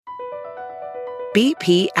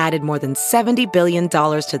BP added more than $70 billion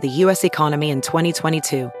to the U.S. economy in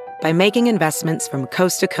 2022 by making investments from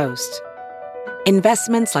coast to coast.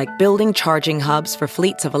 Investments like building charging hubs for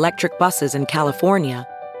fleets of electric buses in California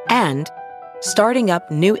and starting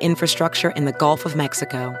up new infrastructure in the Gulf of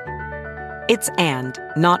Mexico. It's and,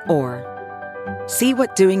 not or. See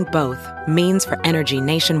what doing both means for energy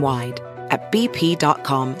nationwide at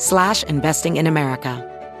bp.com/investing in America.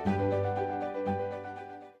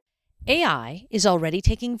 AI is already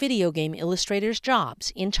taking video game illustrators'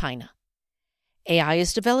 jobs in China. AI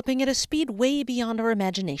is developing at a speed way beyond our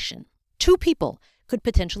imagination. 2 people could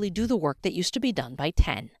potentially do the work that used to be done by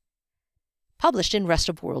 10. Published in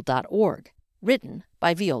restofworld.org. Written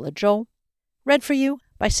by Viola Zhou. Read for you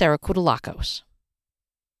by Sarah Koudelakos.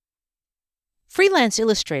 Freelance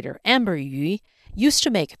illustrator Amber Yu used to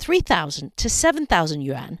make 3,000 to 7,000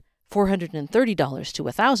 yuan, $430 to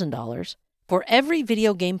 $1,000, for every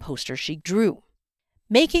video game poster she drew.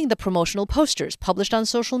 Making the promotional posters published on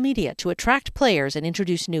social media to attract players and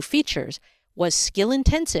introduce new features was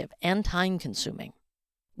skill-intensive and time-consuming.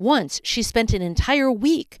 Once, she spent an entire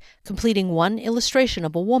week completing one illustration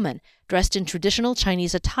of a woman dressed in traditional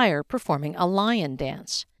Chinese attire performing a lion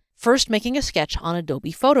dance. First making a sketch on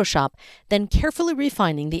Adobe Photoshop, then carefully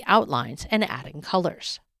refining the outlines and adding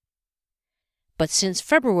colors. But since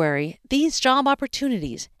February, these job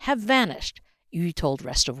opportunities have vanished, Yu told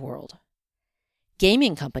Rest of World.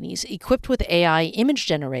 Gaming companies equipped with AI image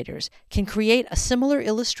generators can create a similar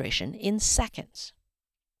illustration in seconds.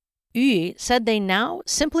 Yu said they now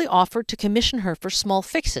simply offered to commission her for small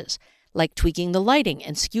fixes, like tweaking the lighting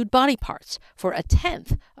and skewed body parts, for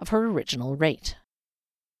 1/10 of her original rate.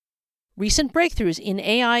 Recent breakthroughs in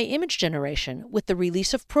AI image generation with the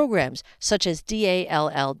release of programs such as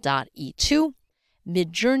DALL.E2,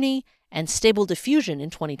 Midjourney, and Stable Diffusion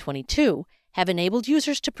in 2022 have enabled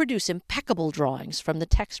users to produce impeccable drawings from the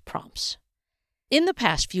text prompts. In the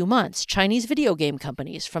past few months, Chinese video game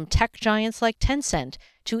companies, from tech giants like Tencent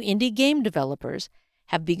to indie game developers,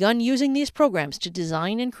 have begun using these programs to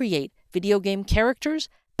design and create video game characters,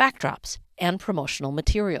 backdrops, and promotional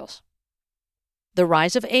materials. The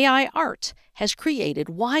rise of AI art has created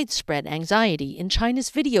widespread anxiety in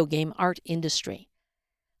China's video game art industry.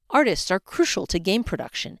 Artists are crucial to game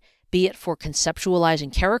production, be it for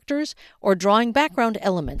conceptualizing characters or drawing background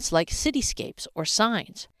elements like cityscapes or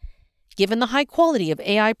signs. Given the high quality of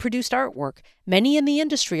AI-produced artwork, many in the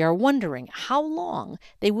industry are wondering how long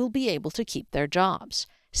they will be able to keep their jobs,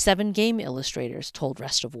 7 game illustrators told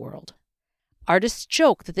Rest of World. Artists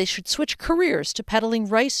joke that they should switch careers to peddling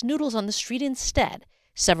rice noodles on the street instead,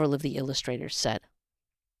 several of the illustrators said.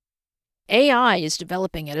 AI is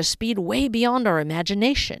developing at a speed way beyond our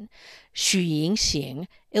imagination, Xu Yingxing,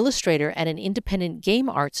 illustrator at an independent game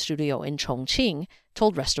art studio in Chongqing,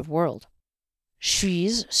 told Rest of World.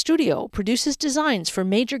 Xu's studio produces designs for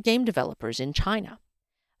major game developers in China.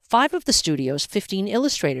 5 of the studio's 15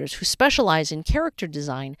 illustrators who specialize in character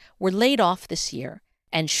design were laid off this year,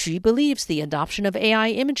 and Xu believes the adoption of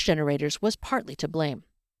AI image generators was partly to blame.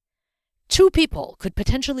 2 people could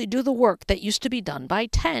potentially do the work that used to be done by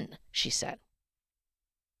 10, she said.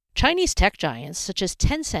 Chinese tech giants such as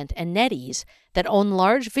Tencent and NetEase that own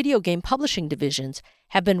large video game publishing divisions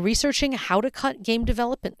have been researching how to cut game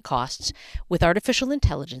development costs with artificial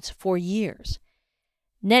intelligence for years.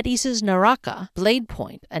 NetEase's Naraka, Blade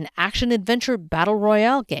Point, an action-adventure battle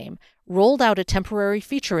royale game, rolled out a temporary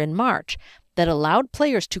feature in March that allowed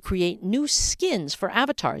players to create new skins for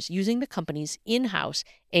avatars using the company's in-house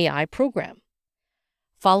AI program.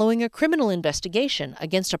 Following a criminal investigation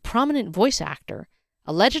against a prominent voice actor,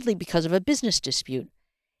 allegedly because of a business dispute,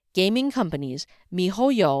 gaming companies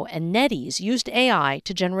MiHoYo and NetEase used AI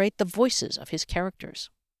to generate the voices of his characters.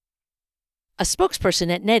 A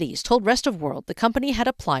spokesperson at NetEase told Rest of World the company had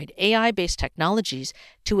applied AI-based technologies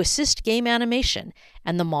to assist game animation,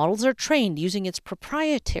 and the models are trained using its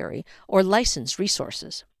proprietary or licensed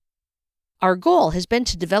resources. Our goal has been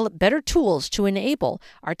to develop better tools to enable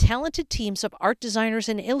our talented teams of art designers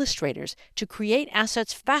and illustrators to create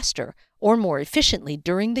assets faster or more efficiently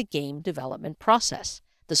during the game development process,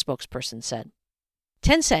 the spokesperson said.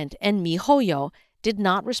 Tencent and MiHoYo did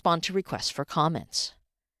not respond to requests for comments.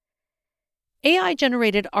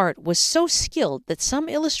 AI-generated art was so skilled that some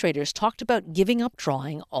illustrators talked about giving up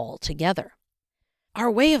drawing altogether.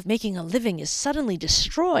 Our way of making a living is suddenly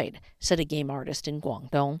destroyed, said a game artist in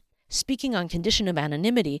Guangdong, speaking on condition of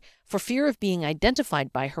anonymity for fear of being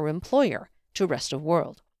identified by her employer, to Rest of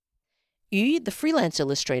World. Yu, the freelance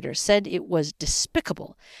illustrator, said it was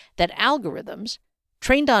despicable that algorithms,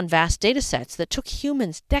 trained on vast datasets that took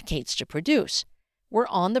humans decades to produce, were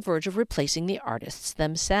on the verge of replacing the artists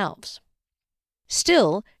themselves.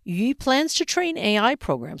 Still, Yu plans to train AI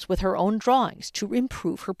programs with her own drawings to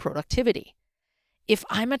improve her productivity. If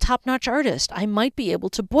I'm a top-notch artist, I might be able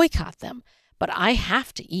to boycott them, but I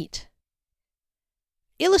have to eat.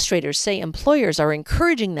 Illustrators say employers are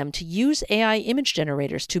encouraging them to use AI image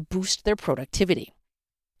generators to boost their productivity.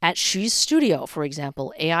 At Xu's studio, for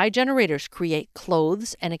example, AI generators create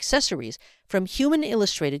clothes and accessories from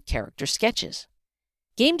human-illustrated character sketches.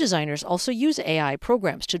 Game designers also use AI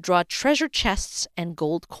programs to draw treasure chests and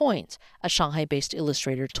gold coins, a Shanghai-based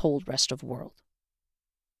illustrator told Rest of World.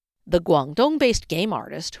 The Guangdong-based game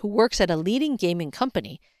artist, who works at a leading gaming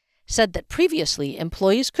company, said that previously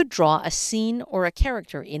employees could draw a scene or a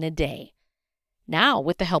character in a day. Now,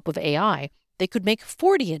 with the help of AI, they could make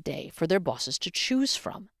 40 a day for their bosses to choose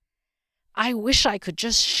from. I wish I could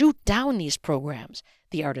just shoot down these programs,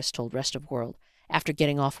 the artist told Rest of World, after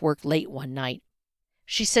getting off work late one night.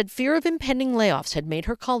 She said fear of impending layoffs had made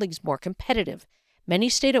her colleagues more competitive. Many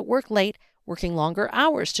stayed at work late, working longer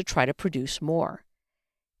hours to try to produce more.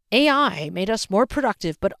 AI made us more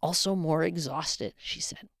productive but also more exhausted, she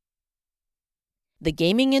said. The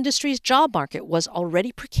gaming industry's job market was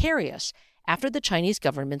already precarious after the Chinese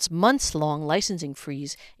government's months-long licensing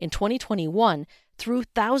freeze in 2021 threw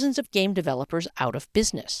thousands of game developers out of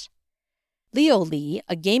business. Leo Li,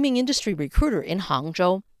 a gaming industry recruiter in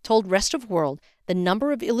Hangzhou, told Rest of World the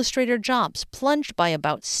number of illustrator jobs plunged by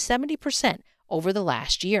about 70% over the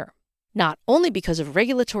last year, not only because of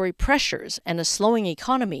regulatory pressures and a slowing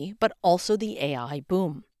economy, but also the AI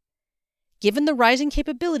boom. Given the rising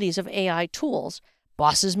capabilities of AI tools,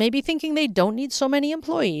 bosses may be thinking they don't need so many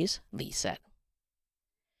employees, Li said.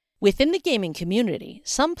 Within the gaming community,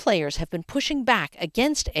 some players have been pushing back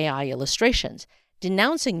against AI illustrations,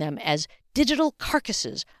 denouncing them as digital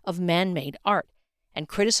carcasses of man-made art, and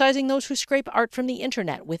criticizing those who scrape art from the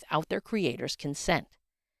internet without their creators' consent.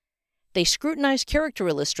 They scrutinize character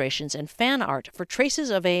illustrations and fan art for traces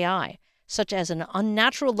of AI, such as an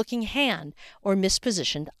unnatural-looking hand or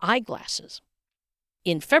mispositioned eyeglasses.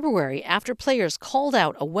 In February, after players called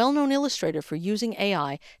out a well-known illustrator for using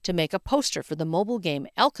AI to make a poster for the mobile game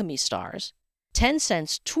Alchemy Stars,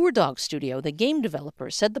 Tencent's Tour Dog Studio, the game developer,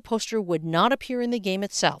 said the poster would not appear in the game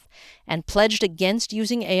itself and pledged against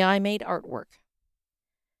using AI-made artwork.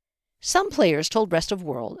 Some players told Rest of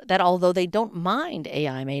World that although they don't mind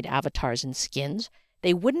AI-made avatars and skins,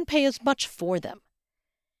 they wouldn't pay as much for them.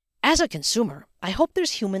 As a consumer, I hope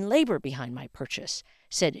there's human labor behind my purchase,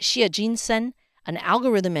 said Xie Jinsen, an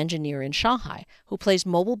algorithm engineer in Shanghai who plays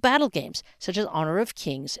mobile battle games such as Honor of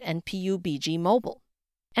Kings and PUBG Mobile.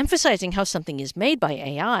 Emphasizing how something is made by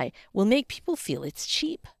AI will make people feel it's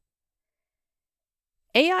cheap.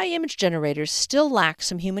 AI image generators still lack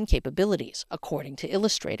some human capabilities, according to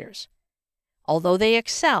illustrators. Although they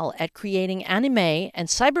excel at creating anime and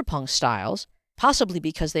cyberpunk styles, possibly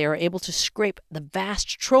because they are able to scrape the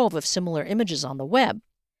vast trove of similar images on the web,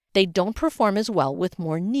 they don't perform as well with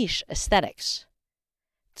more niche aesthetics.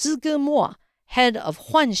 Zige Mo, head of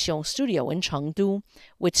Huanxiong Studio in Chengdu,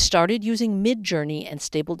 which started using Midjourney and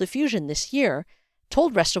Stable Diffusion this year,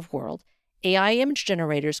 told Rest of World AI image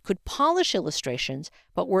generators could polish illustrations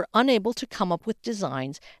but were unable to come up with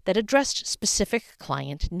designs that addressed specific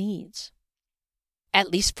client needs. At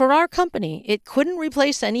least for our company, it couldn't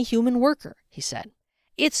replace any human worker, he said.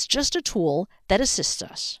 It's just a tool that assists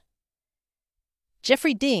us.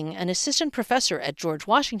 Jeffrey Ding, an assistant professor at George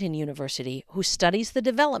Washington University who studies the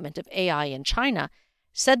development of AI in China,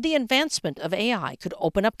 said the advancement of AI could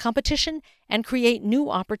open up competition and create new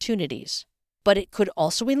opportunities. But it could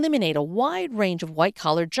also eliminate a wide range of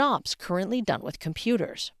white-collar jobs currently done with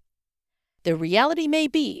computers. The reality may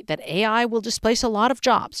be that AI will displace a lot of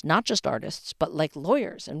jobs, not just artists, but like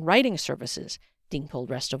lawyers and writing services, Ding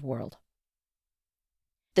told Rest of World.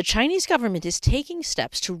 The Chinese government is taking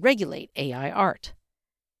steps to regulate AI art.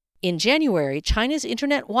 In January, China's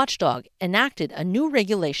internet watchdog enacted a new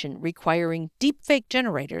regulation requiring deepfake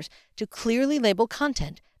generators to clearly label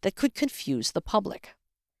content that could confuse the public.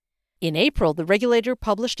 In April, the regulator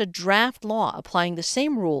published a draft law applying the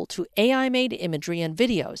same rule to AI-made imagery and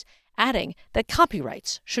videos, adding that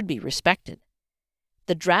copyrights should be respected.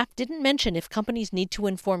 The draft didn't mention if companies need to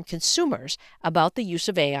inform consumers about the use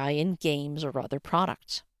of AI in games or other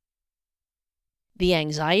products. The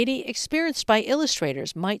anxiety experienced by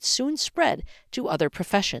illustrators might soon spread to other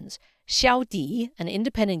professions, Xiao Di, an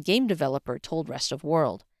independent game developer, told Rest of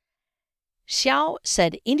World. Xiao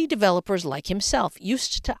said indie developers like himself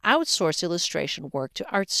used to outsource illustration work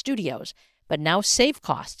to art studios, but now save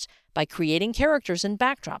costs by creating characters and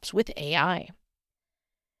backdrops with AI.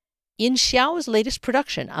 In Xiao's latest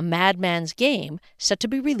production, A Madman's Game, set to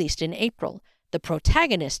be released in April, The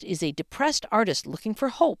protagonist is a depressed artist looking for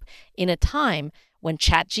hope in a time when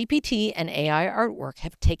ChatGPT and AI artwork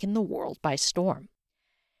have taken the world by storm.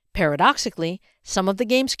 Paradoxically, some of the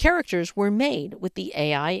game's characters were made with the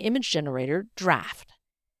AI image generator Draft.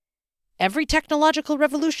 Every technological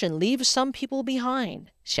revolution leaves some people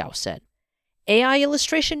behind, Xiao said. AI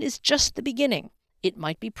illustration is just the beginning. It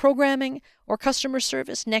might be programming or customer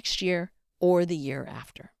service next year or the year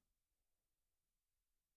after.